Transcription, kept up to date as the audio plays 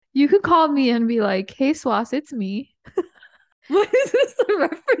You could call me and be like, "Hey, Swas, it's me." What is this a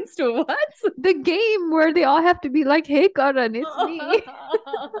reference to? What? The game where they all have to be like, "Hey, Karan, it's me."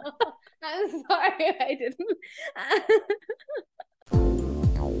 I'm sorry, I didn't.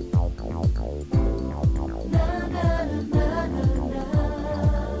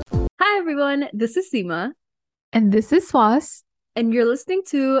 Hi everyone, this is Seema, And this is Swas. and you're listening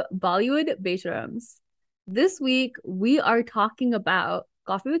to Bollywood Bedrooms. This week we are talking about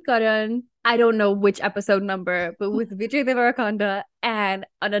Coffee with Karan. I don't know which episode number, but with Vijay Devarakonda and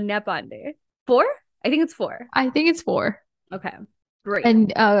Ananya Pandey. 4? I think it's 4. I think it's 4. Okay, great.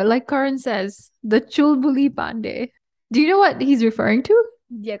 And like Karan says, the Chulbuli Pandey. Do you know what he's referring to?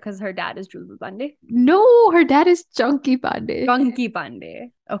 Yeah, because her dad is Chulbul Pandey. No, her dad is Chunky Pandey. Chunky Pandey.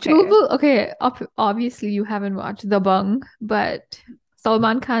 Okay. Chulbul, okay, obviously you haven't watched The Bung, but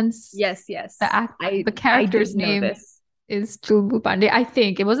Salman Khan's Yes. the character's did know name this. is Chulbul Pandey. I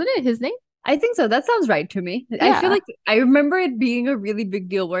think. Wasn't it his name? I think so. That sounds right to me. I feel Yeah. like I remember it being a really big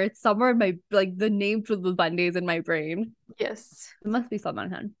deal where it's somewhere in my like the name Chulbul Pandey is in my brain. Yes. It must be Salman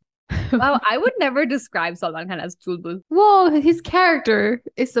Khan. Wow, I would never describe Salman Khan as Chulbul. Well, his character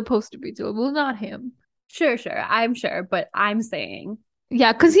is supposed to be Chulbul, not him. Sure, I'm sure, but I'm saying.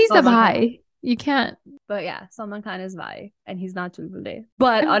 Yeah, because he's the Salman Khan. Bhai. You can't. But yeah, Salman Khan is Vai and he's not Chulbul.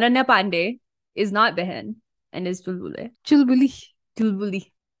 But Ananya Pandey is not Behin and is Chulbul. Chulbuli.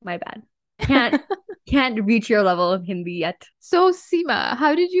 Chulbuli. My bad. Can't reach your level of Hindi yet. So, Seema,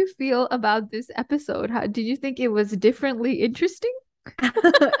 how did you feel about this episode? How did you think it was differently interesting?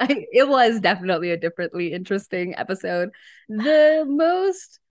 It was definitely a differently interesting episode. The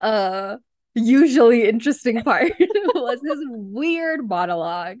most usually interesting part was his weird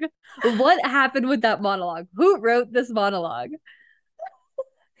monologue. What happened with that monologue? Who wrote this monologue?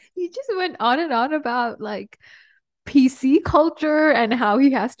 He just went on and on about like PC culture and how he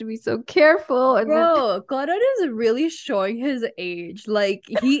has to be so careful. And Bro, Karan is really showing his age. Like,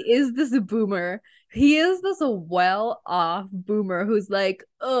 he is this boomer. He is this well-off boomer who's like,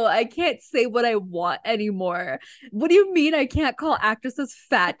 oh, I can't say what I want anymore. What do you mean I can't call actresses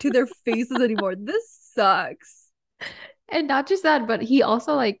fat to their faces anymore? This sucks. and not just that, but he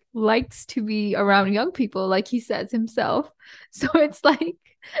also like likes to be around young people, like he says himself. So it's like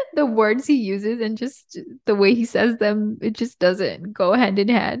the words he uses and just the way he says them, it just doesn't go hand in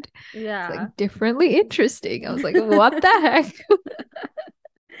hand. Yeah. It's like differently interesting. I was like, what the heck?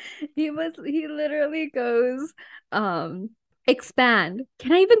 He literally goes, expand.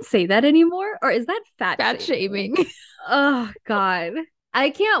 Can I even say that anymore? Or is that fat shaming? Oh God. I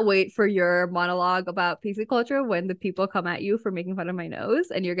can't wait for your monologue about PC culture when the people come at you for making fun of my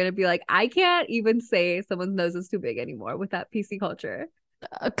nose and you're gonna be like, I can't even say someone's nose is too big anymore with that PC culture.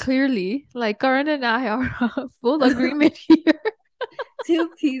 Clearly, like Karan and I are full agreement here. 2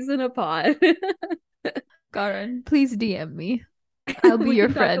 peas in a pod. Karan, please DM me. I'll be your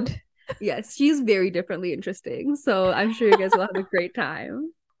friend. Yes, she's very differently interesting. So I'm sure you guys will have a great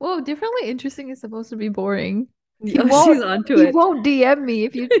time. Whoa, differently interesting is supposed to be boring. She's onto it. He won't DM me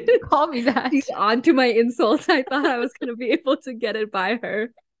if you call me that. She's onto my insults. I thought I was gonna be able to get it by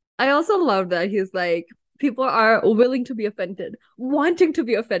her. I also love that he's like, people are willing to be offended, wanting to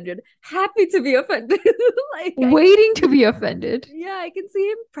be offended, happy to be offended, like waiting to be offended. Yeah, I can see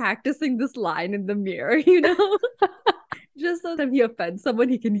him practicing this line in the mirror, you know. Just so that he offends someone,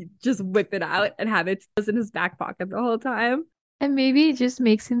 he can just whip it out and have it in his back pocket the whole time. And maybe it just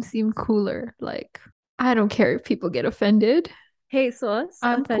makes him seem cooler. Like, I don't care if people get offended. Hey, Sauce,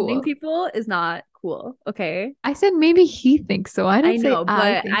 offending cool. people is not cool, okay? I said maybe he thinks so. I didn't know, say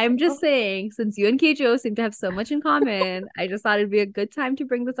I but I'm just saying, since you and Keijo seem to have so much in common, I just thought it'd be a good time to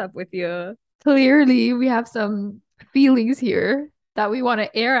bring this up with you. Clearly, we have some feelings here that we want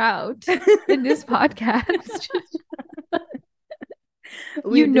to air out in this podcast.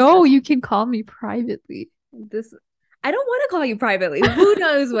 You can call me privately. I don't want to call you privately. Who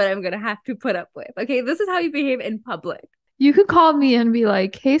knows what I'm gonna have to put up with? Okay, this is how you behave in public. You could call me and be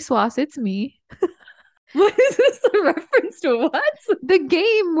like, "Hey, Swas, it's me." What is this a reference to? What? The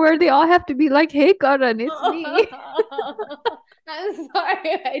game where they all have to be like, "Hey, Karan, it's me." I'm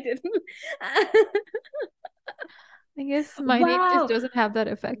sorry, I didn't. I guess my name just doesn't have that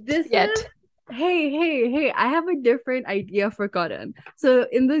effect yet. Hey, I have a different idea for Karan. So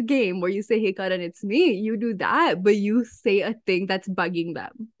in the game where you say, hey Karan, it's me, you do that, but you say a thing that's bugging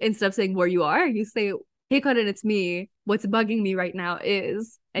them. Instead of saying where you are, you say, hey Karan, it's me. What's bugging me right now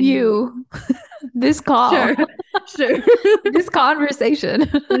is and you. This call. Sure. This conversation.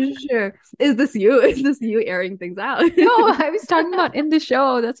 Sure. Is this you airing things out? No, I was talking about in the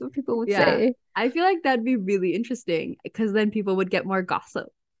show. That's what people would say. I feel like that'd be really interesting because then people would get more gossip.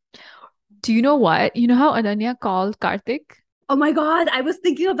 Do you know what? You know how Ananya called Karthik? Oh my God, I was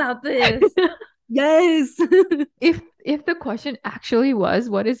thinking about this. Yes. If the question actually was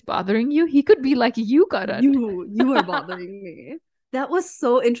what is bothering you, he could be like, you, Karan. You are bothering me. That was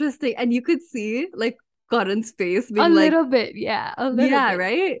so interesting. And you could see like Karan's face A being like, little bit, yeah, a little yeah, bit.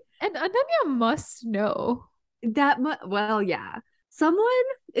 right? And Ananya must know. Well, yeah. Someone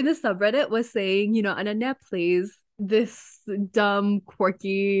in the subreddit was saying, Ananya plays this dumb,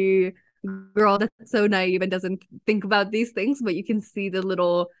 quirky girl that's so naive and doesn't think about these things, but you can see the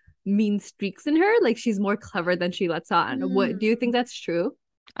little mean streaks in her. Like she's more clever than she lets on. What do you think that's true?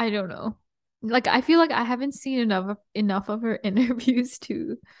 I don't know. Like I feel like I haven't seen enough of her interviews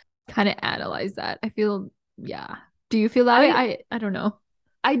to kind of analyze that. I feel yeah. Do you feel that way? I I don't know.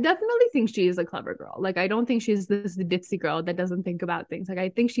 I definitely think she is a clever girl. Like I don't think she's this ditzy girl that doesn't think about things. Like I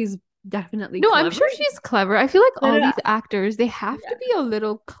think she's definitely No, clever. I'm sure she's clever. I feel like But, all these actors, they have to be a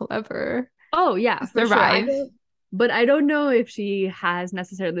little clever oh yeah, to for sure. survive. But I don't know if she has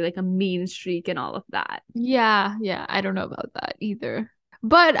necessarily like a mean streak and all of that. Yeah, I don't know about that either.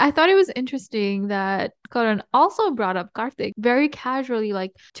 But I thought it was interesting that Karan also brought up Karthik very casually,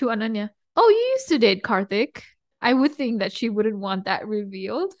 like to Ananya. Oh, you used to date Karthik. I would think that she wouldn't want that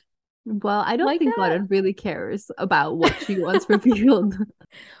revealed. Well, I don't Like think that? Gordon really cares about what she wants revealed.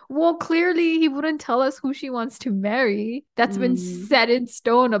 Well, clearly he wouldn't tell us who she wants to marry. That's been Mm. set in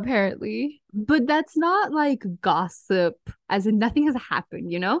stone, apparently. But that's not like gossip, as in nothing has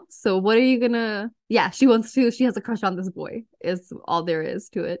happened, So what are you gonna? Yeah, she has a crush on this boy, is all there is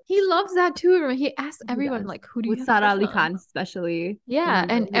to it. He loves that too. He asks He everyone, does. like, who do you With have a Sara crush Ali on? Khan, especially. Yeah,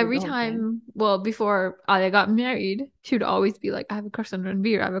 and He did every the whole thing. time, well, before Alia got married, she would always be like, I have a crush on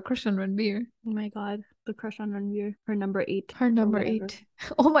Ranbir. I have a crush on Ranbir. Oh my God, the crush on Ranveer, her number 8. Her number 8.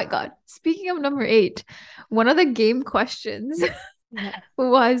 Oh my God. Speaking of number 8, one of the game questions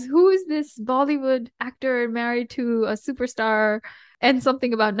was who is this Bollywood actor married to a superstar and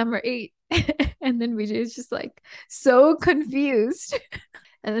something about number 8? And then Vijay is just like so confused.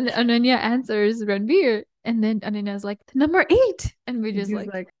 And then Ananya answers Ranveer. And then Ananya's like, number 8. And Vijay's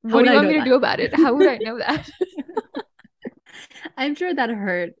like, what do you want me to do about it? How would I know that? I'm sure that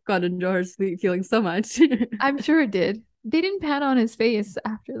hurt Karan Johar's feeling so much. I'm sure it did. They didn't pan on his face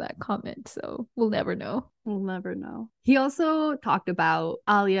after that comment, so we'll never know. We'll never know. He also talked about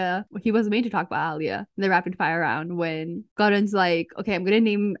Alia. He was made to talk about Alia in the rapid fire round when Karan's like, okay, I'm going to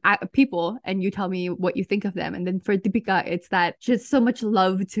name people and you tell me what you think of them. And then for Deepika, it's that she has so much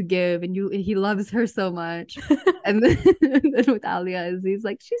love to give and he loves her so much. and, then, and then with Alia, he's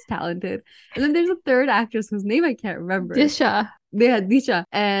like, she's talented. And then there's a third actress whose name I can't remember. Disha. Yeah, Disha.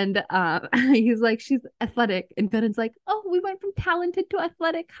 And he's like, she's athletic. And Karan's like, oh, we went from talented to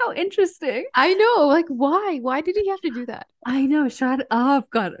athletic. How interesting. I know. Like, why? Why did he have to do that? I know. Shut up,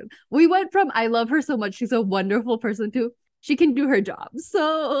 Karan. We went from I love her so much, she's a wonderful person, to she can do her job.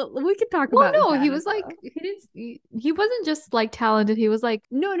 So we could talk about no, he was like, he wasn't just like talented. He was like,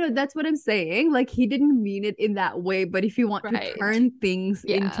 no, that's what I'm saying. Like he didn't mean it in that way, but if you want to turn things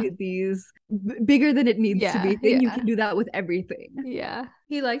into these bigger than it needs to be thing, you can do that with everything. Yeah.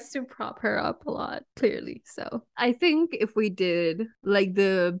 He likes to prop her up a lot, clearly. So I think if we did like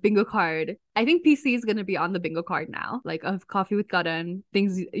the bingo card, I think PC is going to be on the bingo card now. Like of Coffee with Karan,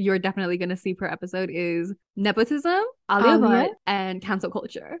 things you're definitely going to see per episode is nepotism, Alia Bhatt, and cancel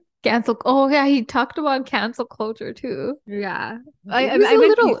culture. Oh yeah, he talked about cancel culture too. Yeah. He didn't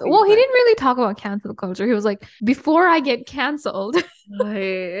really talk about cancel culture. He was like, before I get canceled.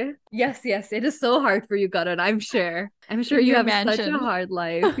 Yes, it is so hard for you, Karan. I'm sure you have such a hard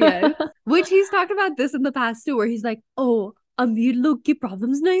life. Yes. Which he's talked about this in the past too, where he's like, oh, Amir log ki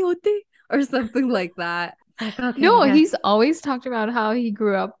problems nahi hote, or something like that. Like, okay, no, he's always talked about how he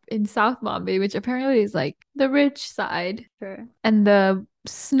grew up in South Bombay, which apparently is like the rich side. Sure. And the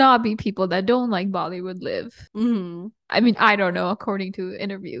snobby people that don't like Bollywood live. Mm-hmm. I mean, I don't know, according to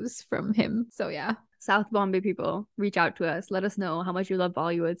interviews from him. So yeah. South Bombay people, reach out to us. Let us know how much you love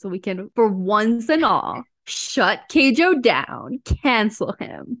Bollywood so we can, for once and all, shut Kjo down. Cancel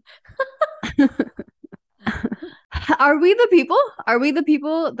him. Are we the people? Are we the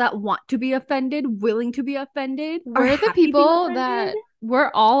people that want to be offended, willing to be offended? We're the people that we're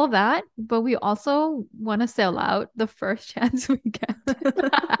all of that, but we also want to sell out the first chance we get.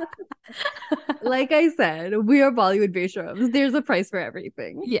 Like I said, we are Bollywood Besharams. There's a price for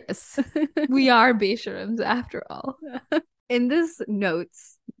everything. Yes, we are Besharams after all. In this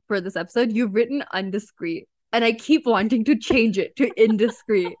notes for this episode, you've written undiscreet. And I keep wanting to change it to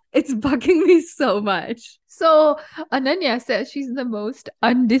indiscreet. It's bugging me so much. So Ananya says she's the most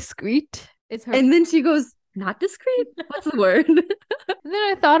undiscreet. And then she goes, Not discreet. What's the word? And then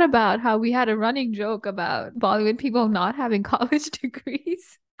I thought about how we had a running joke about Bollywood people not having college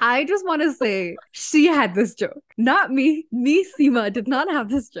degrees. I just want to say she had this joke, not me. Me, Seema, did not have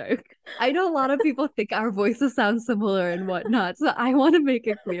this joke. I know a lot of people think our voices sound similar and whatnot, so I want to make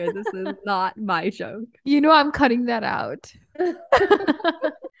it clear this is not my joke. You know I'm cutting that out.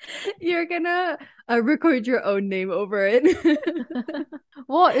 You're gonna record your own name over it.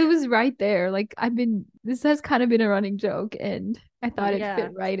 Well, it was right there. Like this has kind of been a running joke, and I thought it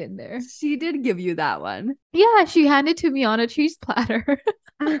fit right in there. She did give you that one. Yeah, she handed to me on a cheese platter.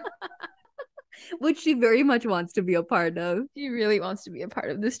 Which she very much wants to be a part of. She really wants to be a part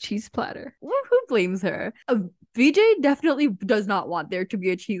of this cheese platter. Who blames her? Vijay definitely does not want there to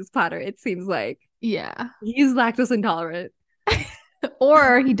be a cheese platter, it seems like. Yeah. He's lactose intolerant.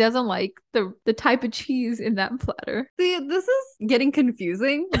 Or he doesn't like the type of cheese in that platter. See, this is getting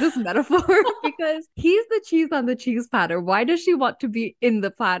confusing, this metaphor, because he's the cheese on the cheese platter. Why does she want to be in the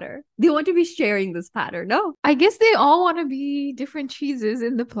platter? They want to be sharing this platter. No. I guess they all want to be different cheeses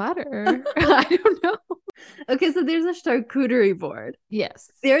in the platter. I don't know. Okay, so there's a charcuterie board. Yes.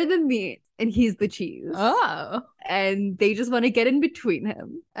 They're the meat and he's the cheese. Oh. And they just want to get in between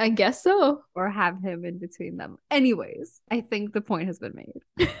him. I guess so. Or have him in between them. Anyways, I think the point has been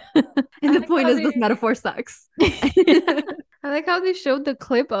made. And the point is this metaphor sucks. I like how they showed the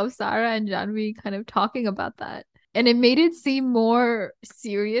clip of Sarah and Janvi kind of talking about that. And it made it seem more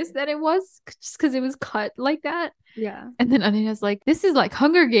serious than it was just because it was cut like that. Yeah. And then Ananya's like, this is like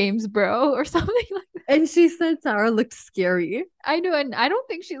Hunger Games, bro, or something like that. And she said Sarah looked scary. I know, and I don't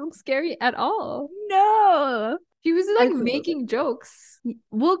think she looked scary at all. No. She was like making jokes.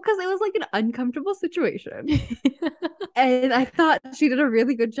 Well, because it was like an uncomfortable situation. And I thought she did a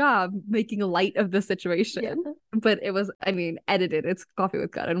really good job making light of the situation. Yeah. But it was, I mean, edited. It's Coffee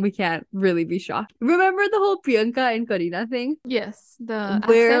with Karan. We can't really be shocked. Remember the whole Priyanka and Karina thing? Yes. The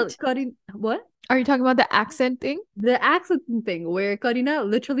where accent? Karina, what? Are you talking about the accent thing? The accent thing where Karina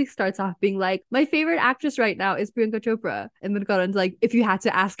literally starts off being like, my favorite actress right now is Priyanka Chopra. And then Karan's like, if you had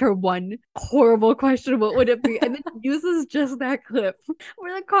to ask her one horrible question, what would it be? And then uses just that clip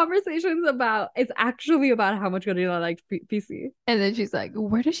where the conversation's about, it's actually about how much Karina liked PC. And then she's like,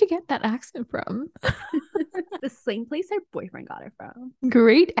 where did she get that accent from? The same place her boyfriend got it from.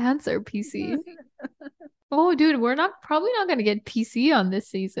 Great answer, PC. Oh, dude, we're probably not going to get PC on this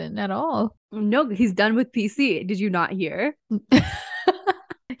season at all. No, he's done with PC. Did you not hear?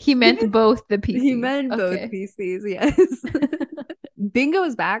 He meant both the PCs. He meant both PCs, yes. Bingo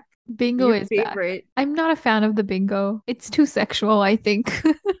is back. Bingo is favorite. Back. I'm not a fan of the bingo. It's too sexual, I think.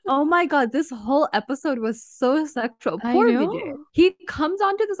 Oh my god, this whole episode was so sexual. Poor Vijay. He comes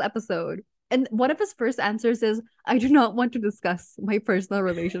onto this episode and one of his first answers is, I do not want to discuss my personal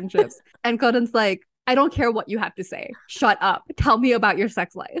relationships. And Karan's like, I don't care what you have to say. Shut up. Tell me about your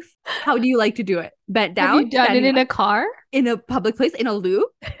sex life. How do you like to do it? Bent down? Have you done it in a car? In a public place? In a loo?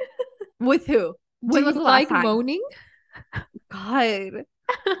 With who? When was the last time? Moaning? God.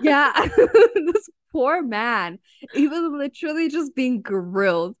 Yeah. This poor man. He was literally just being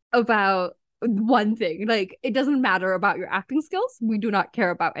grilled about one thing. Like, it doesn't matter about your acting skills. We do not care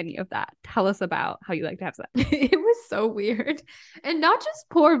about any of that. Tell us about how you like to have sex. It was so weird. And not just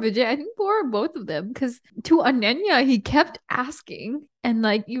poor Vijay, I think poor both of them, because to Ananya he kept asking, and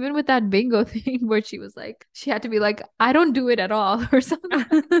like even with that bingo thing where she was like, she had to be like, I don't do it at all or something.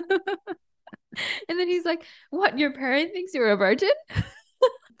 And then he's like, what, your parent thinks you're a virgin?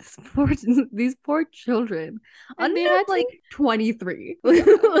 These poor children. And they had like 23.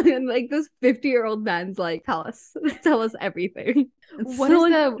 And like this 50-year-old man's like, tell us everything.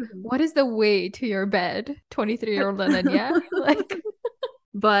 What is the way to your bed, 23-year-old Ananya? Like,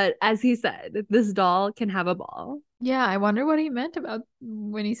 but as he said, this doll can have a ball. Yeah, I wonder what he meant about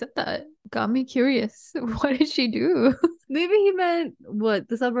when he said that. Got me curious. What did she do? Maybe he meant what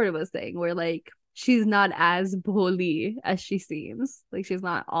the subreddit was saying, where like she's not as bully as she seems. Like, she's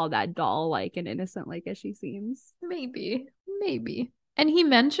not all that doll-like and innocent-like as she seems. Maybe. And he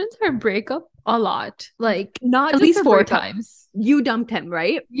mentions her breakup a lot. Like, not at least 4 times. You dumped him,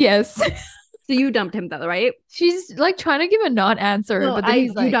 right? Yes. So you dumped him, though, right? She's like trying to give a non-answer. No, but then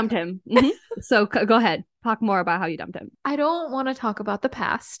he's like, you dumped him. Mm-hmm. So go ahead. Talk more about how you dumped him. I don't want to talk about the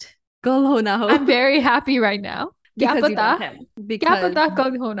past. Go now. I'm very happy right now. Because you dumped him. Because...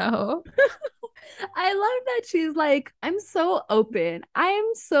 I love that she's like, I'm so open. I am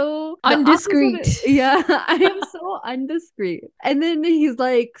so undiscreet. Yeah, I am so undiscreet. And then he's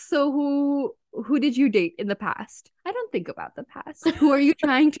like, so who did you date in the past? I don't think about the past. Who are you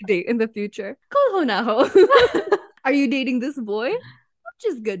trying to date in the future? Are you dating this boy? We're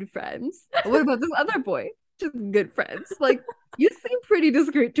just good friends. What about this other boy? Just good friends. Like, you seem pretty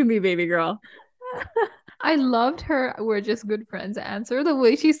discreet to me, baby girl. I loved her "we're just good friends" answer, the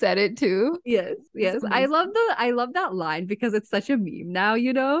way she said it too. Yes, It's yes. amazing. I love that line because it's such a meme now,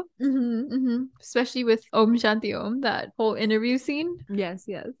 you know? Especially with Om Shanti Om, that whole interview scene. Yes,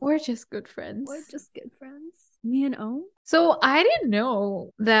 yes. We're just good We're friends. just good friends. Me and O. So I didn't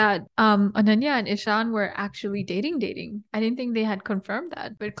know that Ananya and Ishan were actually dating. I didn't think they had confirmed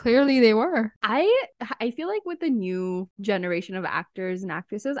that, but clearly they were. I I feel like with the new generation of actors and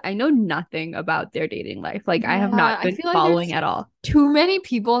actresses, I know nothing about their dating life. Like I have not Yeah, I been feel like following there's at all. too many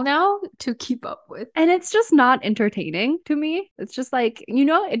people now to keep up with. And it's just not entertaining to me. It's just like,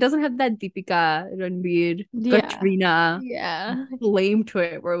 it doesn't have that Deepika, Ranbir, Yeah. Katrina Yeah. flame to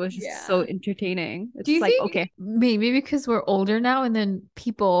it where it was just so Yeah. entertaining. Do It's you like, think okay. maybe because we're older now and then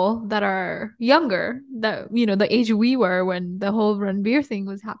people that are younger, that the age we were when the whole Ranbir thing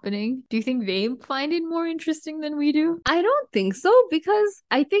was happening, do you think they find it more interesting than we do? I don't think so because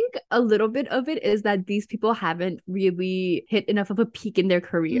I think a little bit of it is that these people haven't really hit enough of a peak in their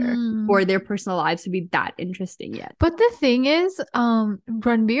career Mm. for their personal lives to be that interesting yet. But the thing is,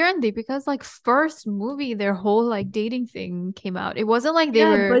 Ranbir and Deepika's like first movie, their whole like dating thing came out. It wasn't like they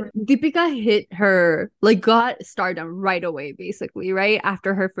Yeah, were. but Deepika hit her, like, got stardom right away, basically, right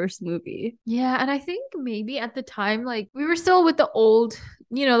after her first movie. Yeah, and I think maybe at the time, like we were still with the old,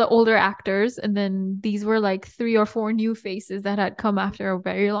 the older actors, and then these were like three or four new faces that had come after a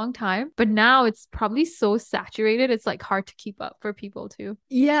very long time. But now it's probably so saturated, it's like hard to keep up for people too.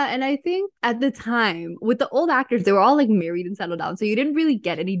 Yeah, and I think at the time with the old actors, they were all like married and settled down. So you didn't really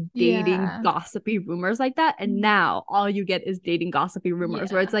get any dating Yeah. gossipy rumors like that. And now all you get is dating gossipy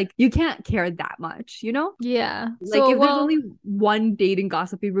rumors where Yeah. it's like you can't care that much, you know? Yeah. Like So, if there's well, only one dating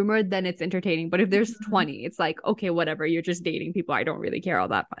gossipy rumor, then it's entertaining. But if there's mhm. 20, it's like, okay, whatever, you're just dating people. I don't really care all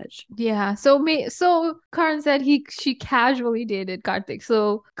that much. Yeah. So Karan said she casually dated Karthik.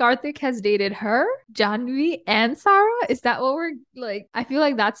 So Karthik has dated her, Janvi, and Sarah. Is that what we're like? I feel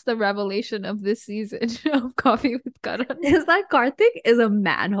like that's the revelation of this season of Coffee with Karan. Is that Karthik is a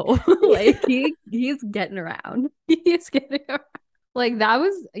manhole. Like he's getting around. He is getting her. Like that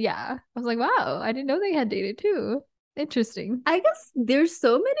was, yeah. I was like, wow, I didn't know they had dated too. Interesting. I guess there's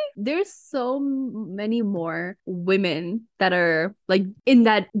so many more women that are like in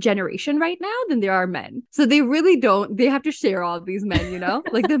that generation right now than there are men. So they have to share all these men, you know?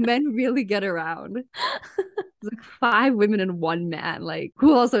 Like the men really get around. It's like five women and one man. Like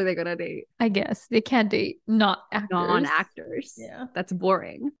who else are they gonna date? I guess they can't date not actors. Non-actors. Yeah. That's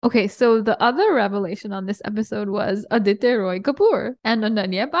boring. Okay, so the other revelation on this episode was Aditya Roy Kapoor and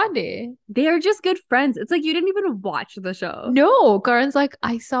Ananya Pandey. They are just good friends. It's like you didn't even watch the show. No, Karan's like,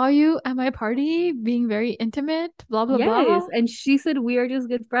 I saw you at my party being very intimate, blah, blah, Yes, blah, and she said we are just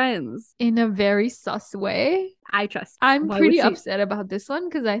good friends. in a very sus way. I trust. I'm Why would pretty she? upset about this one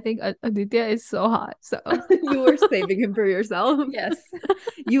because I think Aditya is so hot. So, You were saving him for yourself. yes.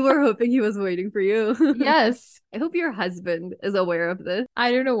 You were hoping he was waiting for you. Yes. I hope your husband is aware of this.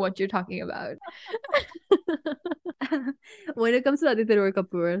 I don't know what you're talking about. When it comes to Aditya Roy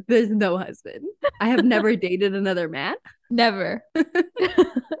Kapoor, there's no husband. I have never dated another man. Never. I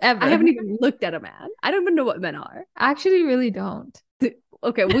haven't Ever. even looked at a man. I don't even know what men are. Actually, really don't.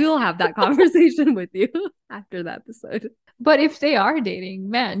 Okay, we will have that conversation with you after the episode. But if they are dating,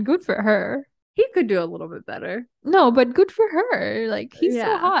 man, good for her. He could do a little bit better. No, but good for her. Like he's so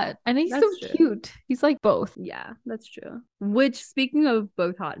Yeah, hot and he's so that's true. cute. He's like both. Yeah, that's true. Which, speaking of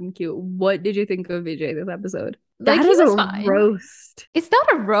both hot and cute, what did you think of Vijay this episode? Like That he is a was fine. roast. It's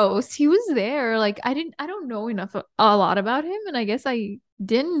not a roast. He was there. Like I don't know enough a lot about him, and I guess I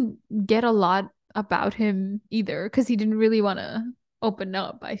didn't get a lot about him either because he didn't really want to open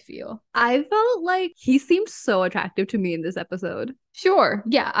up, I feel. I felt like he seemed so attractive to me in this episode. Sure.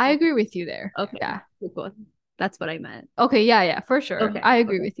 Yeah, I agree with you there. Okay, Yeah. cool. That's what I meant. Okay, yeah, for sure. Okay, I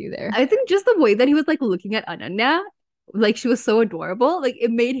agree okay. with you there. I think just the way that he was like looking at Ananya, like she was so adorable, like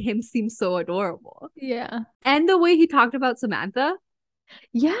it made him seem so adorable. Yeah. And the way he talked about Samantha,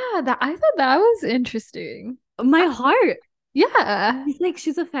 Yeah, that I thought that was interesting. my heart. Yeah. He's like,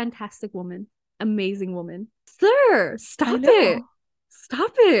 she's a fantastic woman, amazing woman. Sir, I stop know. it.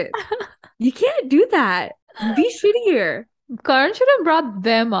 Stop it. You can't do that. Be shittier. Karan should have brought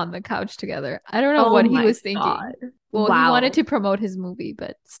them on the couch together. I don't know Oh what he my was thinking. God. Well, he Wow. wanted to promote his movie,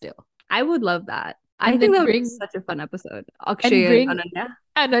 but still. I would love that. I And think then that would be bring such a fun episode. and Akshay and bring Ananya.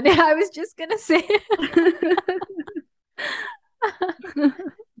 and then I was just gonna say,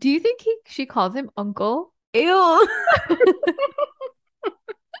 do you think she calls him uncle? Ew.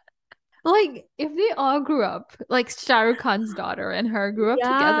 Like if they all grew up, like Shah Rukh Khan's daughter and her grew up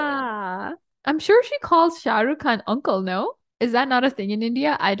together. Yeah. I'm sure she calls Shah Rukh Khan uncle, no? Is that not a thing in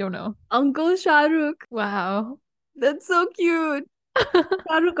India? I don't know. Uncle Shah Rukh. Wow. That's so cute.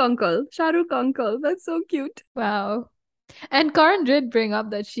 Shah Rukh uncle. Shah Rukh uncle. That's so cute. Wow. And Karan did bring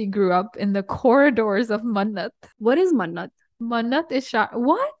up that she grew up in the corridors of Mannat. What is Mannat? Mannat is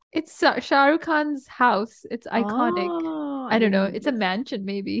what? It's Shah Rukh Khan's house. It's iconic. Oh, I I don't didn't know. know It's a this. mansion,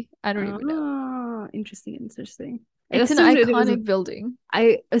 maybe. I don't even know. Oh, interesting, interesting. I It's an assumed it was iconic building.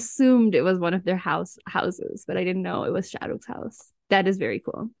 I assumed it was one of their houses, but I didn't know it was Shah Rukh's house. That is very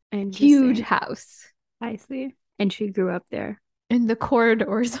cool. Huge Interesting. house I see. And she grew up there. in the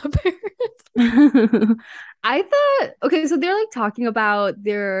corridors of Paris. I thought, okay, so they're like talking about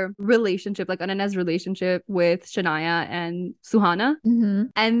their relationship, like Ananya's relationship with Shania and Suhana. Mm-hmm.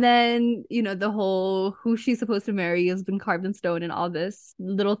 And then, the whole who she's supposed to marry has been carved in stone and all this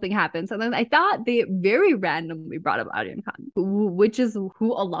little thing happens. And then I thought they very randomly brought up Aryan Khan, which is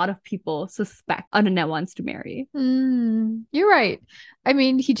who a lot of people suspect Ananya wants to marry. You're right. I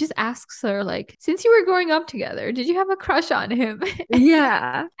mean, he just asks her, like, since you were growing up together, did you have a crush on him?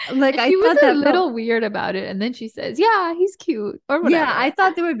 Yeah. Like And I she was thought a that felt little weird about it. And then she says, yeah, he's cute or Yeah, I whatever.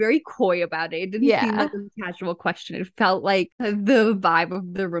 thought they were very coy about it. It didn't seem Yeah. like a casual question. It felt like the vibe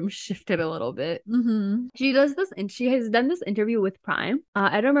of the room shifted a little bit. Mm-hmm. She does this, and she has done this interview with Prime.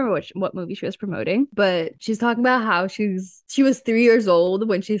 I don't remember what movie she was promoting, but she's talking about how she was 3 years old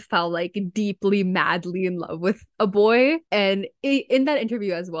when she fell like deeply, madly in love with a boy, and in that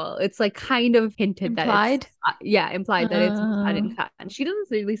interview as well, it's like kind of hinted that it's Implied. implied that it's Uh, Karan. She doesn't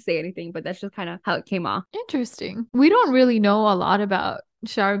really say anything, but that's just kind of how it came off. Interesting. We don't really know a lot about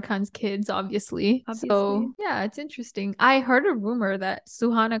Shah Rukh Khan's kids, obviously. Obviously. So yeah, it's interesting. I heard a rumor that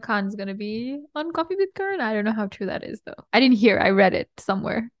Suhana Khan's gonna be on Coffee with Karan. I don't know how true that is though. I didn't hear. I read it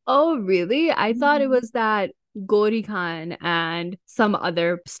somewhere. Oh, really? I thought it Mhm. was that Gauri Khan and some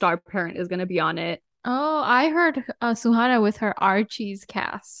other star parent is going to be on it. Oh, I heard Suhana with her Archie's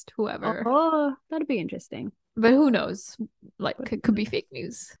cast, whoever. Oh, that'd be interesting. But who knows? Like, But it could be fake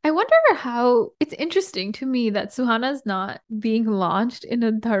news. I wonder how it's interesting to me that Suhana's not being launched in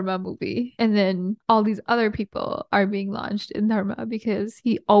a Dharma movie, and then all these other people are being launched in Dharma because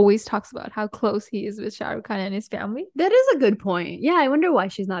he always talks about how close he is with Shah Rukh Khan and his family. that is a good point. Yeah, I wonder why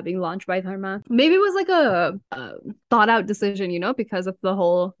she's not being launched by Dharma. Maybe it was like a thought out decision, because of the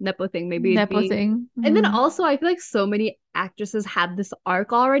whole Nepo thing. Maybe it'd Nepo be. thing. And then Mhm. also, I feel like so many actresses have this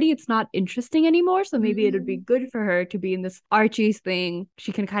arc already. It's not interesting anymore. So maybe it would be Mm. good for her to be in this Archie's thing.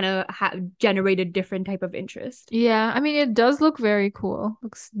 She can kind of generate a different type of interest. Yeah, I mean, it does look very cool.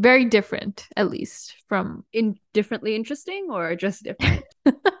 Looks very different, at least from Differently interesting or just different?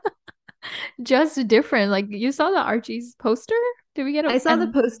 just different. Like you saw the Archie's poster? Did we get I a saw the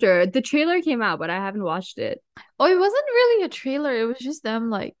and poster. The trailer came out, but I haven't watched it. oh, it wasn't really a trailer. It was just them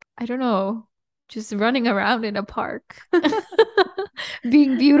like, I don't know, just running around in a park,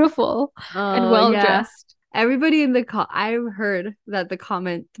 being beautiful and Oh, well yeah. dressed. Everybody in the I heard that the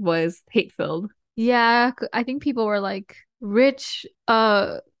comment was hate filled. Yeah, I think people were like rich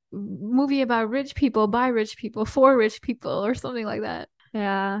movie about rich people by rich people for rich people or something like that.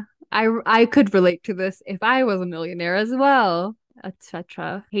 Yeah. I could relate to this if I was a millionaire as well,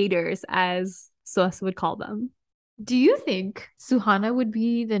 etc. Haters, as Sus would call them. Do you think Suhana would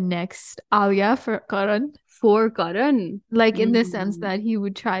be the next Alia for Karan? Forgotten. Like in the sense Mm. that he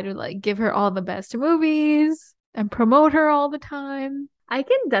would try to like give her all the best movies and promote her all the time. I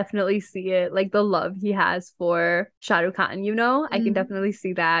can definitely see it, like the love he has for Shah Rukh Khan, I can Mm. definitely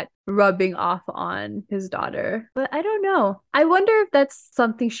see that rubbing off on his daughter. But I don't know. I wonder if that's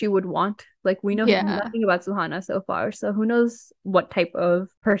something she would want. Like we know Yeah. nothing about Suhana so far, so who knows what type of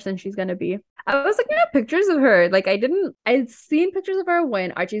person she's gonna be. I was looking at pictures of her. Like I'd seen pictures of her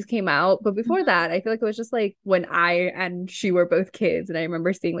when Archie's came out, but before Mhm. that, I feel like it was just like when I and she were both kids, and I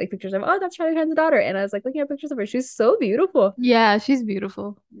remember seeing like pictures of, oh, that's Shah Rukh Khan's daughter, and I was like looking at pictures of her. She's so beautiful. Yeah, she's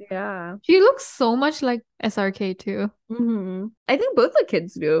beautiful. Yeah. She looks so much like SRK too. I think both the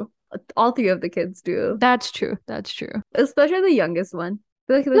kids do. All three of the kids do, That's true. That's true. especially the youngest one.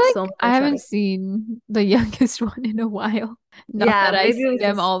 I feel like he I feel looks so like much I like haven't Shadi. seen the youngest one in a while. Not Yeah, that I maybe it see was them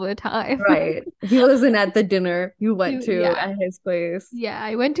just all the time. right. He wasn't at the dinner you went to Yeah. at his place. Yeah,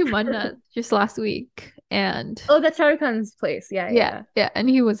 I went to Manna just last week and Oh, that's Shah Rukh Khan's place. Yeah, yeah, yeah, yeah. yeah, and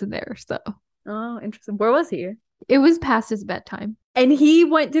he wasn't there, so Oh, interesting. Where was he? it was past his bedtime. And he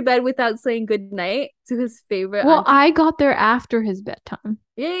went to bed without saying good night to his favorite Well, auntie. I got there after his bedtime.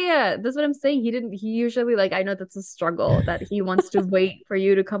 Yeah, yeah, yeah. That's what I'm saying. He didn't. He usually like. I know that's a struggle that he wants to wait for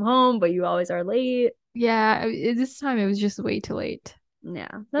you to come home, but you always are late. Yeah, this time it was just way too late. Yeah,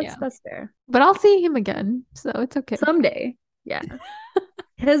 Yeah. that's fair. But I'll see him again, so it's okay. Someday. Yeah.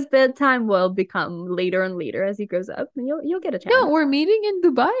 His bedtime will become later and later as he grows up, and you'll get a No, chance. we're meeting in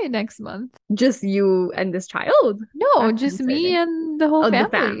Dubai next month. Just you and this child. No, That's just me concerning. and the whole Oh, the fam.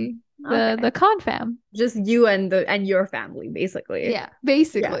 family. Okay. The Khan fam. Just you and your family, basically. Yeah, Yeah.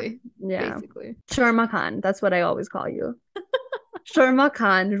 basically. Yeah. Basically. Sharma Khan. That's what I always call you. Sharma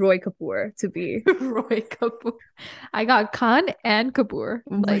Khan, Roy Kapoor to be. Roy Kapoor. I got Khan and Kapoor.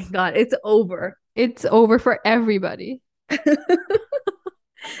 Oh my Like, God, it's over. it's over for everybody.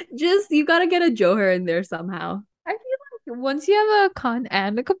 Just you gotta get a Johar in there somehow. I feel like once you have a Khan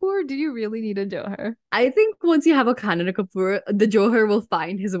and a Kapoor, do you really need a Johar? I think once you have a Khan and a Kapoor, the Johar will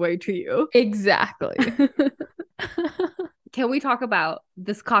find his way to you. Exactly. Can we talk about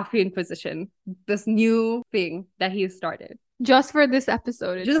this coffee inquisition, this new thing that he started? Just for this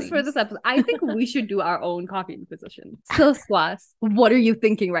episode, it Just for seems. this episode, I think we should do our own coffee inquisition. So, Swas, what are you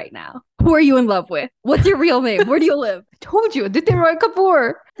thinking right now? Who are you in love with? What's your real name? Where do you live? I told you, Aditya Roy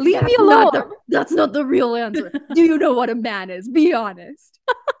Kapoor. Leave me That's alone. that's not the real answer. Do you know what a man is? Be honest.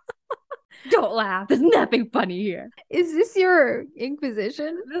 Don't laugh. There's nothing funny here. Is this your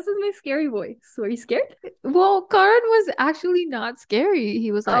inquisition? This is my scary voice. Were you scared? Well, Karan was actually not scary.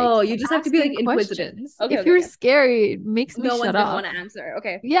 He was like, Oh, you just have to be like asking inquisitive. questions. Okay, If okay, you're okay. scary, it makes me No one's shut gonna up. want to answer.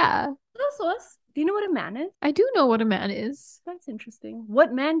 Okay. Yeah, So, Swas, do you know what a man is? I do know what a man is. That's interesting.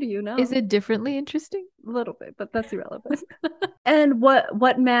 What man do you know? Is it differently interesting? A little bit, but that's irrelevant. And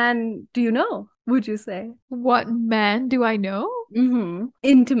what man do you know? Would you say? What man do I know? Mm-hmm.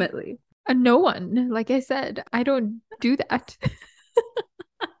 Intimately. No one. Like I said, I don't do that.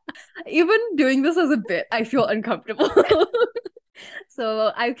 Even doing this as a bit, I feel uncomfortable.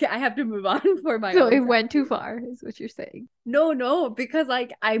 So I have to move on for my So own it sake. went too far, is what you're saying. No, because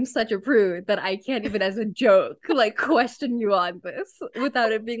like I'm such a prude that I can't even as a joke like question you on this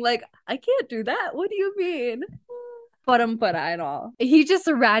without it being like, I can't do that. What do you mean? Parampara and all. He just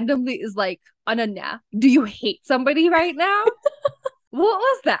randomly is like, Ananya, do you hate somebody right now? What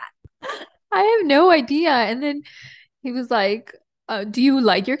was that? I have no idea. And then he was like, do you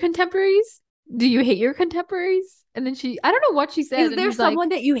like your contemporaries? Do you hate your contemporaries? And then I don't know what she said. Is and there he's like, someone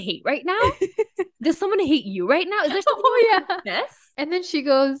that you hate right now? Does someone hate you right now? Is there something oh, you want to yeah. confess? And then she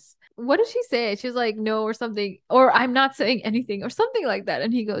goes, what did she say? She was like, no, or something, or I'm not saying anything, or something like that.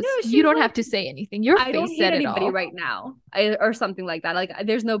 And he goes, No, you she's don't like, have to say anything. Your I don't face hate said it anybody all. right now, or something like that. Like,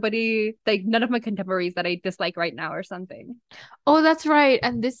 there's nobody, like, none of my contemporaries that I dislike right now, or something. Oh, that's right.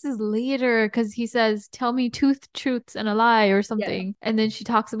 And this is later because he says, tell me two truths and a lie or something. And then she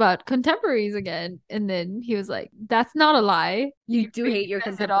talks about contemporaries again. And then he was like, that's not a lie. You do hate your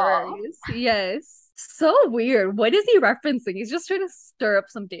says it all. contemporaries. Yes. So weird. What is he referencing? He's just trying to stir up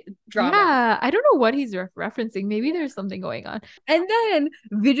some drama. Yeah, I don't know what he's referencing. Maybe there's something going on. And then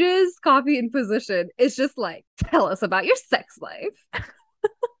Vijay's coffee inquisition is just like, tell us about your sex life.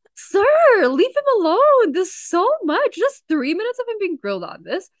 Sir, leave him alone. There's so much. Just 3 minutes of him being grilled on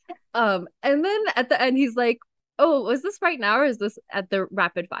this. And then at the end, he's like, oh, is this right now or is this at the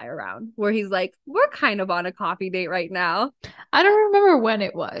rapid fire round where he's like, we're kind of on a coffee date right now. I don't remember when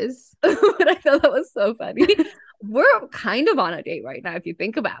it was. But I thought that was so funny. We're kind of on a date right now if you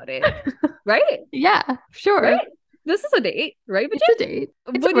think about it. Right? Yeah, sure. Right? This is a date, right? It's a date.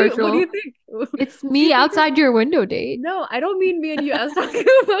 It's What do you think? It's me outside your window date. No, I don't mean me and you. I was talking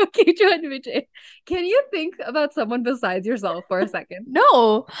about Keju and Vijay. Can you think about someone besides yourself for a second?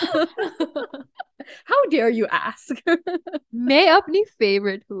 No. How dare you ask? May apni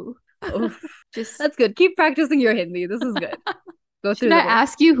favorite who? Just That's good. Keep practicing your Hindi. This is good. Go through should I the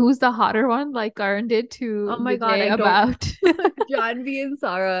ask you who's the hotter one, like Karan did to Oh my God, Vijay I don't- about? Janvi and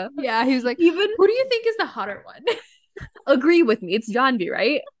Sarah. Yeah, he was like, Even who do you think is the hotter one? agree with me. It's Janvi,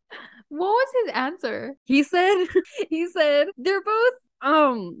 right? What was his answer? He said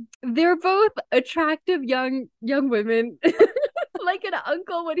they're both attractive young women. Like an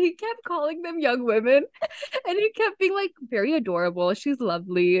uncle when he kept calling them young women and he kept being like very adorable, she's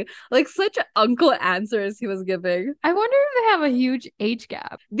lovely, like such uncle answers he was giving. I wonder if they have a huge age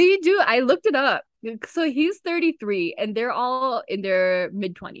gap. They do. I looked it up. So he's 33 and they're all in their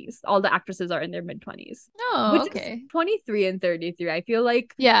mid-20s. All the actresses are in their mid-20s. Oh, Which okay. is 23 and 33. I feel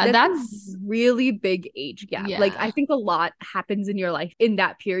like Yeah, that's that's a really big age gap. Like Yeah. I think a lot happens in your life in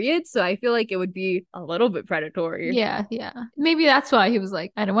that period. So I feel like it would be a little bit predatory. yeah. Maybe that's why he was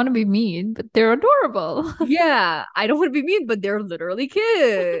like, I don't want to be mean, but they're adorable. Yeah, I don't want to be mean, but they're literally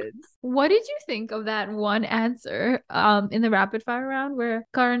kids. What did you think of that one answer in the rapid fire round where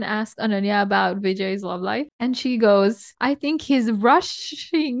Karan asked Ananya about Vijay's love life. And she goes, I think he's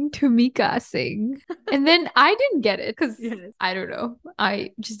rushing to Mika Singh. And then I didn't get it because Yes. I don't know.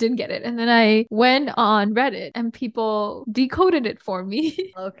 I just didn't get it. And then I went on Reddit and people decoded it for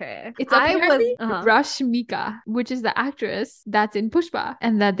me. Okay. It's I was apparently Rashmika, which is the actress that's in Pushpa,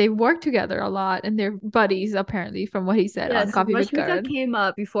 and that they work together a lot and they're buddies, apparently, from what he said on Yes, Coffee with Rashmika Karan. came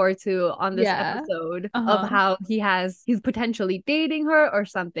up before too on this Yeah. episode of Uh-huh. how he's potentially dating her or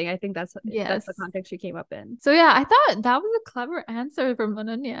something. I think that's Yes. the context she came up in. So yeah, I thought that was a clever answer from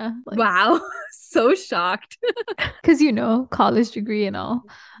Ananya. Like, Wow, so shocked. because college degree and all.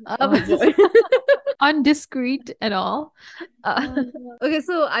 Oh boy. Undiscreet and all. Okay,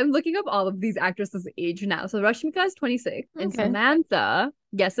 so I'm looking up all of these actresses' age now. So Rashmika is 26 and Okay. Samantha,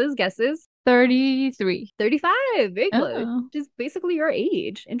 guesses, 33. 35. Very close. Oh. Which is basically your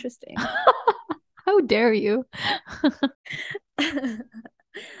age. Interesting. How dare you?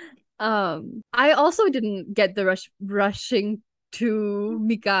 I also didn't get the rushing to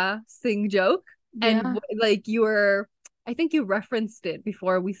Mika Singh joke. And like I think you referenced it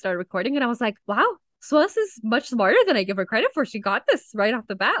before we started recording, and I was like, wow, Swas is much smarter than I give her credit for. She got this right off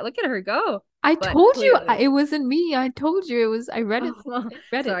the bat. Look at her go. I But told you clearly- it wasn't me. I told you it was. I read it.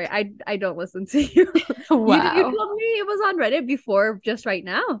 Sorry, I don't listen to you. Wow. You told me it was on Reddit before just right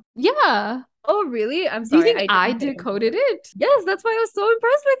now. Yeah. Oh, really? I'm Do you sorry. think I decoded it? Yes, that's why I was so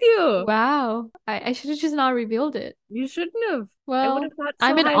impressed with you. Wow. I should have just not revealed it. You shouldn't have. I Well, would have thought so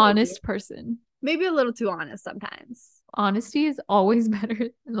I'm an highly of you. honest person. Maybe a little too honest sometimes. Honesty is always better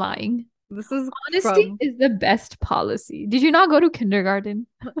than lying. This is Honesty is the best policy. Did you not go to kindergarten?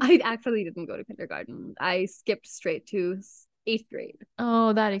 I actually didn't go to kindergarten. I skipped straight to 8th grade.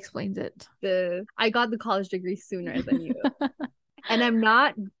 Oh, that explains it. I got the college degree sooner than you. And I'm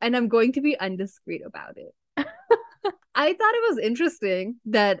going to be undiscreet about it. I thought it was interesting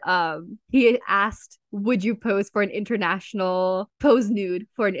that he asked, would you pose nude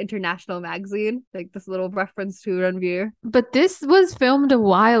for an international magazine? Like this little reference to Ranveer. But this was filmed a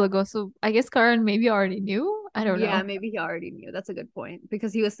while ago, so I guess Karan maybe already knew. I don't know. Yeah, maybe he already knew. That's a good point.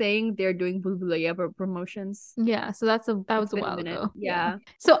 Because he was saying they're doing Bulbulaya promotions. Yeah, so that was a while ago. Yeah.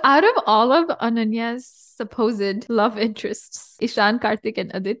 So out of all of Ananya's supposed love interests, Ishan, Karthik,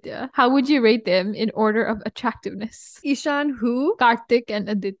 and Aditya, how would you rate them in order of attractiveness? Ishan who? Karthik and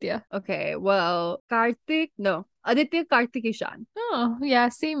Aditya. Okay, well, Aditya, Karthik, Ishan. Oh, yeah,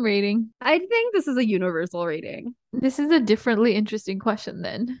 same rating. I think this is a universal rating. This is a differently interesting question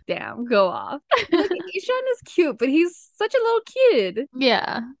then. Damn, go off. Like, Ishan is cute, but he's such a little kid.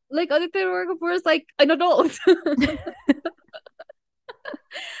 Yeah. Like Aditya Roy Kapoor is like an adult.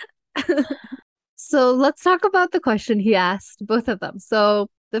 So let's talk about the question he asked both of them. So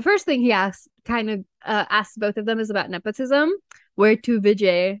the first thing he asked both of them is about nepotism, where to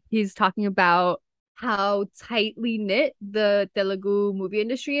Vijay, he's talking about how tightly knit the Telugu movie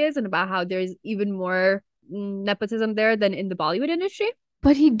industry is and about how there's even more nepotism there than in the Bollywood industry.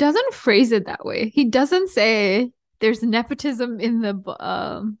 But he doesn't phrase it that way. He doesn't say there's nepotism in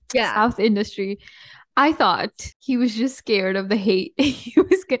the South industry. I thought he was just scared of the hate he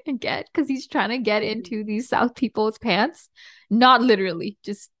was going to get because he's trying to get into these South people's pants. Not literally,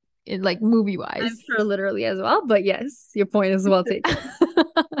 just in like movie-wise. I'm sure literally as well, but yes, your point is well taken.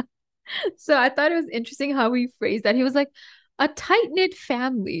 So I thought it was interesting how he phrased that. He was like, a tight-knit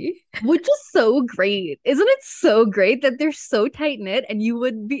family. Which is so great. Isn't it so great that they're so tight-knit and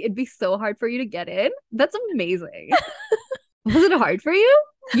it'd be so hard for you to get in? That's amazing. Was it hard for you?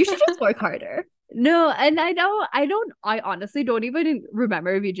 You should just work harder. No, and I honestly don't even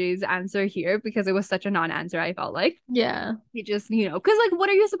remember Vijay's answer here because it was such a non-answer, I felt like. Yeah. He just, because like, what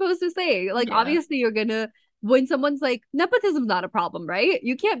are you supposed to say? Like, obviously you're gonna, when someone's like, nepotism's not a problem, right?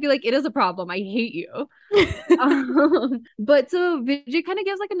 You can't be like, it is a problem. I hate you. But so Vijay kind of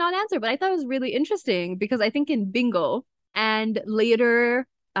gives like a non-answer, but I thought it was really interesting because I think in Bingo and later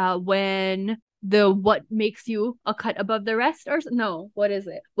when the what makes you a cut above the rest or no, what is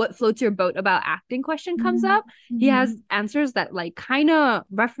it? What floats your boat about acting question comes up. He has answers that like kind of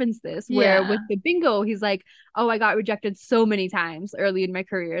reference this where with the Bingo, he's like, oh, I got rejected so many times early in my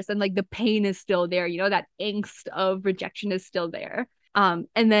careers and like the pain is still there. That angst of rejection is still there. And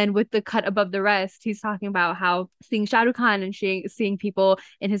then with the cut above the rest, he's talking about how seeing Shah Rukh Khan and seeing people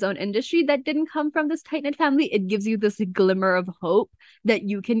in his own industry that didn't come from this tight-knit family, it gives you this glimmer of hope that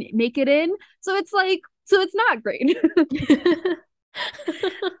you can make it in. So it's like, so it's not great.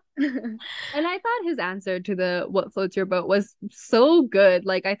 And I thought his answer to the what floats your boat was so good.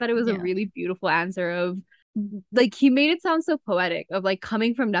 Like I thought it was a really beautiful answer of like he made it sound so poetic of like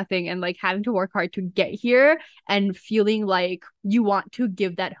coming from nothing and like having to work hard to get here and feeling like you want to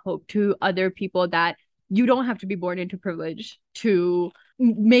give that hope to other people that you don't have to be born into privilege to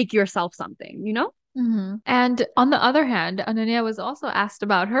make yourself something, you know? Mm-hmm. And on the other hand, Ananya was also asked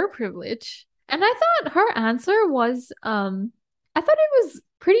about her privilege. And I thought her answer was, I thought it was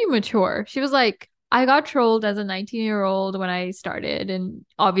pretty mature. She was like, I got trolled as a 19-year-old when I started, and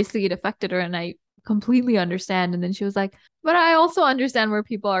obviously it affected her, and I completely understand. And then she was like, but I also understand where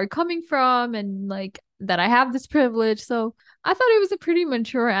people are coming from and like that I have this privilege. So I thought it was a pretty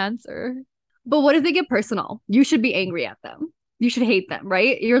mature answer. But what if they get personal? You should be angry at them. You should hate them,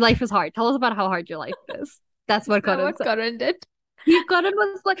 right? Your life is hard. Tell us about how hard your life is. That's Is what that Karan what said. Karan did? He Karan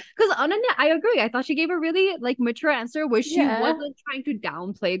was like, because Ananya, I agree. I thought she gave a really like mature answer where she Yeah. wasn't trying to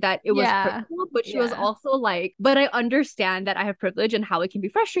downplay that it was Yeah. personal, but she was Yeah. also like, but I understand that I have privilege and how it can be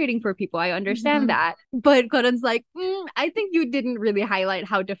frustrating for people. I understand Mhm. that. But Karan's like, I think you didn't really highlight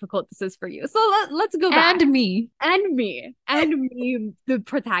how difficult this is for you. So let's go back. And me. And me, the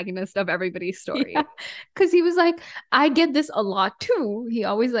protagonist of everybody's story. Yeah. Because he was like, I get this a lot too. He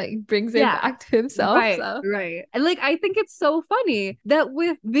always like brings it Yeah. back to himself. Right, So right. And like I think it's so funny that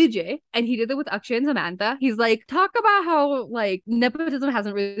with Vijay, and he did it with Akshay and Samantha, he's like, talk about how like nepotism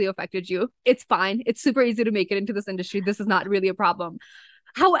hasn't really affected you. It's fine. It's super easy to make it into this industry. This is not really a problem.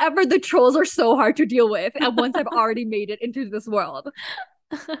 However, the trolls are so hard to deal with. And once I've already made it into this world,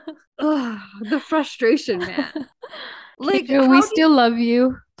 ugh, the frustration, man. Like, Kidjo, we still love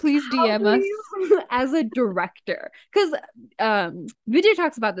you. Please how DM do us. you as a director, because Vijay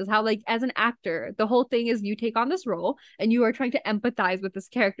talks about this, how like as an actor the whole thing is you take on this role and you are trying to empathize with this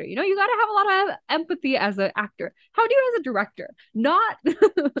character, you know, you got to have a lot of empathy as an actor. How do you as a director not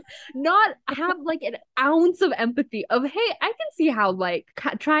not have like an ounce of empathy of, hey, I can see how like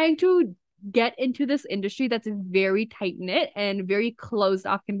trying to get into this industry that's very tight knit and very closed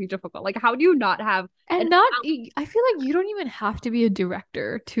off can be difficult. Like, how do you not have an And not, I feel like you don't even have to be a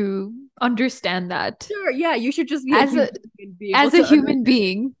director to understand that. sure, yeah, you should just be a As a human and be able as a to human understand.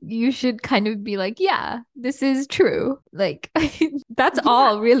 being, you should kind of be like, yeah, this is true. Like that's Yeah,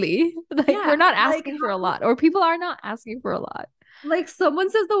 all really. Like yeah. we're not Like asking for a lot, or people are not asking for a lot. like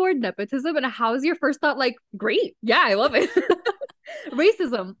someone says the word nepotism, and how's your first thought? Like, great, yeah, I love it.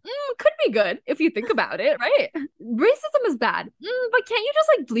 Racism could be good if you think about it, right? Racism is bad, but can't you just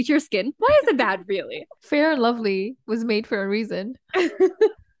like bleach your skin? Why is it bad, really? Fair and Lovely was made for a reason. Having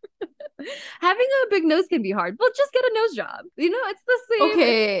a big nose can be hard. Well, just get a nose job. You know, it's the same. It's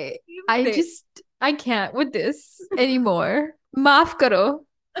Okay, the same thing. I can't with this anymore. Maaf karo.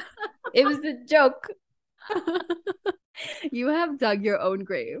 It was a joke. You have dug your own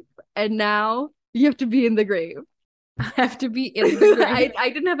grave, and now you have to be in the grave. I have to be in the grave. I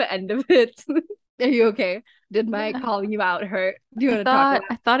didn't have an end of it. Are you okay? Did my calling you out hurt? Do you want to talk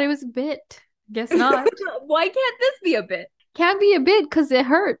about I thought it was a bit. Guess not. why can't this be a bit? Can't be a bit because it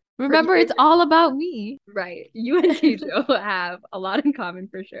hurt. Remember, it's all about me. Right. You and Keijo have a lot in common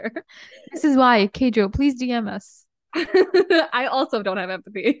for sure. This is why, Keijo, please DM us. I also don't have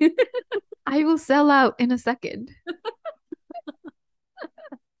empathy. I will sell out in a second.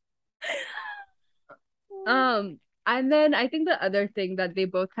 And then I think the other thing that they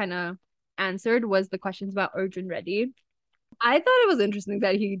both kind of answered was the questions about Arjun Reddy. I thought it was interesting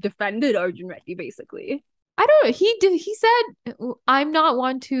that he defended Arjun Reddy basically. I don't know. He said I'm not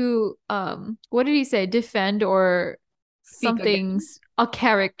one to what did he say? Defend or Speak again. something's a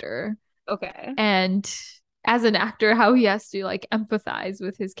character. Okay. And as an actor, how he has to like empathize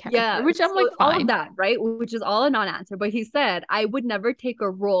with his character, Yeah, which I'm so like all of fine. that, right? Which is all a non-answer. But he said, I would never take a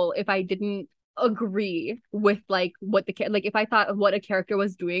role if I didn't agree with like what like if I thought what a character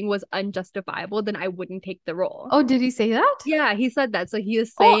was doing was unjustifiable, then I wouldn't take the role. Oh, did he say that? Yeah, he said that. So he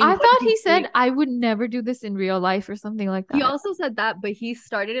is Oh, saying I what thought he's he doing. said I would never do this in real life or something like He that. also said that, but he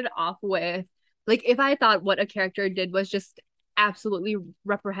started it off with like, if I thought what a character did was just absolutely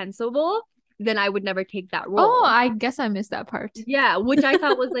reprehensible, then I would never take that Oh, role. I guess I missed that part. Yeah, which I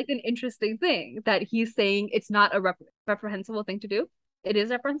thought was like an interesting thing that he's saying it's not a reprehensible thing to do. It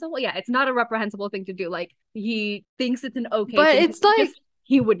is reprehensible. Yeah, it's not a reprehensible thing to do. Like he thinks it's an okay But thing to it's do, like, just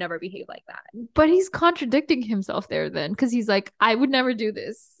he would never behave like that. but he's contradicting himself there then because he's like, I would never do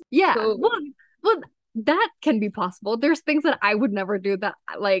this. Yeah, So well, that can be possible. There's things that I would never do that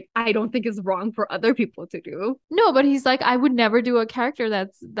like I don't think is wrong for other people to do. no, but he's like, I would never do a character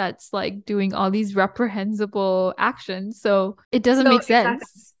that's like doing all these reprehensible actions. So it doesn't So make exactly,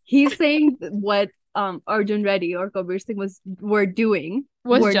 sense. he's saying what Arjun Reddy or Kabir Singh were doing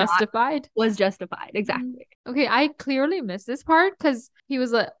Was were not justified. was justified. Mm. Exactly. Okay, I clearly missed this part because he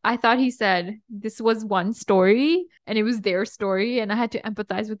was like, I thought he said this was one story and it was their story, and I had to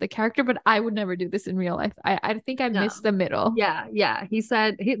empathize with the character, but I would never do this in real life. I think I No. missed the middle. Yeah, yeah. He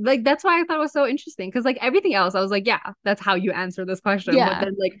said like that's why I thought it was so interesting because like everything else, I was like, yeah, that's how you answer this question. But Yeah.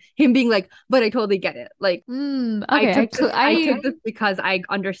 then like him being like, but I totally get it. Like Okay, I took this because I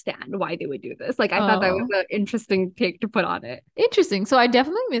understand why they would do this. Like I thought that was oh, an interesting take to put on it. interesting. So I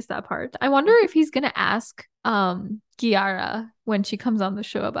definitely missed that part. I wonder if he's gonna ask Kiara when she comes on the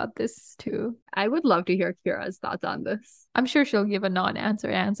show about this too. I would love to hear Kira's thoughts on this. I'm sure she'll give a non-answer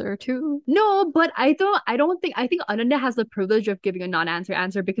answer too. No, but I think Ananya has the privilege of giving a non-answer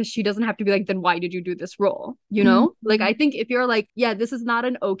answer because she doesn't have to be like, then why did you do this role? You know? Like I think if you're like, yeah, this is not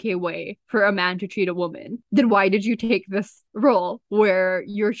an okay way for a man to treat a woman, then why did you take this role where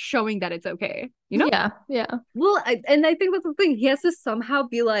you're showing that it's okay? You know? Yeah, yeah. Well, and I think that's the thing. He has to somehow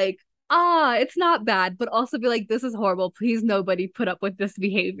be like, it's not bad, but also be like, this is horrible. Please, nobody put up with this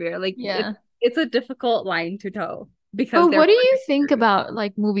behavior. Like, Yeah. it's a difficult line to toe because But they're what do you think about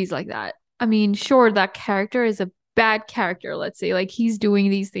like movies like that? I mean, sure, that character is a bad character, let's say. Like he's doing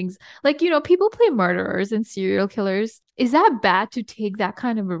these things. Like, people play murderers and serial killers. Is that bad to take that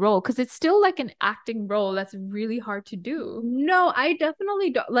kind of a role? Because it's still like an acting role that's really hard to do. No, I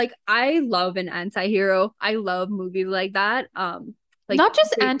definitely don't. Like, I love an anti-hero. I love movies like that. Like Not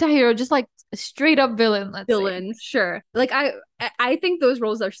just great anti-hero, just like a straight up villain, let's say. villains, sure. Like I think those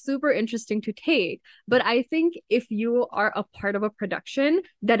roles are super interesting to take, but I think if you are a part of a production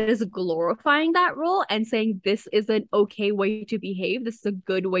that is glorifying that role and saying this is an okay way to behave, this is a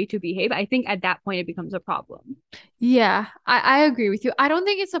good way to behave, I think at that point it becomes a problem. Yeah, I agree with you. I don't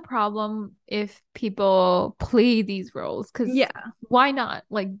think it's a problem if people play these roles because Yeah. why not?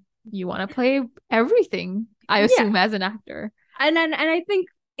 Like, you want to play everything, I Yeah. assume, as an actor. And I think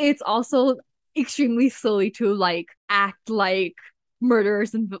it's also extremely silly to like act like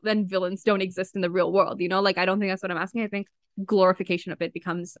murderers and villains don't exist in the real world, you know? Like I don't think that's what I'm asking. I think glorification of it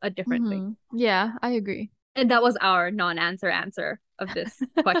becomes a different thing. Yeah, I agree. And that was our non-answer answer of this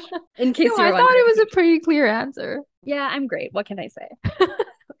question. In case No, you I were thought it wondering. was a pretty clear answer. Yeah, I'm great. What can I say?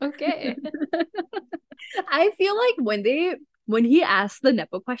 Okay. I feel like when he asked the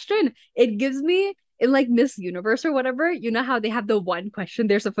Nepo question, it gives me in like Miss Universe or whatever, you know how they have the one question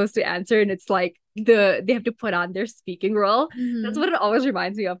they're supposed to answer and it's like they have to put on their speaking role. That's what it always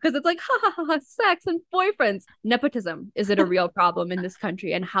reminds me of because it's like ha ha ha, sex and boyfriends. Nepotism, is it a real problem in this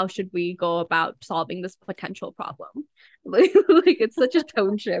country and how should we go about solving this potential problem? Like it's such a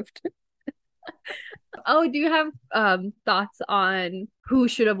tone shift. Oh, do you have thoughts on who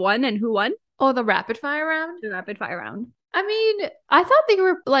should have won and who won? Oh, the rapid fire round? The rapid fire round. I mean, I thought they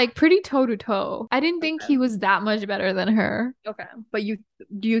were like pretty toe to toe. I didn't think Okay. he was that much better than her. Okay. But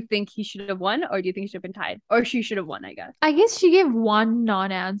do you think he should have won or do you think he should have been tied? Or she should have won, I guess. I guess she gave one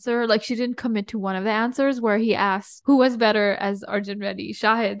non-answer. Like she didn't commit to one of the answers where he asked who was better as Arjun Reddy,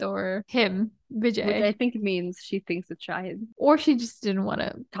 Shahid or him, Which Vijay. I think means she thinks it's Shahid. Or she just didn't want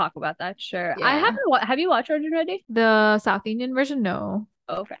to. Talk about that, sure. I Yeah. haven't have you watched Arjun Reddy? The South Indian version, no.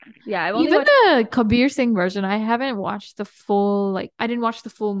 Okay. Yeah, I've only Even watched the Kabir Singh version, I haven't watched the full, like, I didn't watch the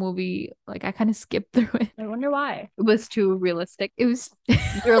full movie. Like, I kind of skipped through it. I wonder why. It was too realistic. It was,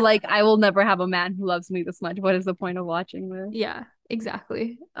 You're like, I will never have a man who loves me this much. What is the point of watching this? yeah,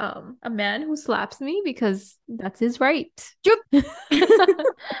 exactly. A man who slaps me because that's his right. Joop.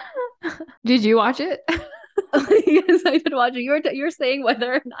 Did you watch it? Yes, I did watch it. You were saying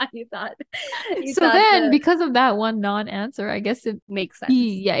whether or not you So thought then, because of that one non-answer, I guess it makes sense.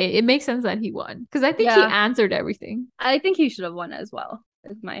 it makes sense that he won because I think he Yeah. answered everything. I think he should have won as well.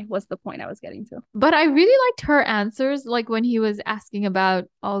 Was the point I was getting to. But I really liked her answers, like when he was asking about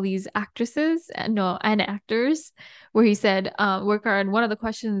all these actresses and actors, where he said, worker, and one of the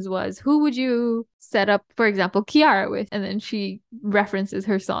questions was, who would you set up, for example, Kiara with? And then she references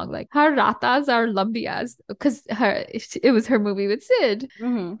her song, like, Har Ratas are Lambias, because it was her movie with Sid.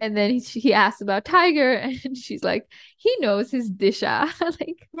 Mm-hmm. And then he asked about Tiger, and she's like, he knows his disha.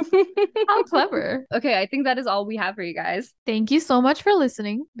 Like, how clever. Okay, I think that is all we have for you guys. Thank you so much for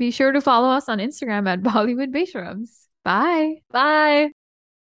listening. Be sure to follow us on Instagram at Bollywood Besharams. Bye. Bye.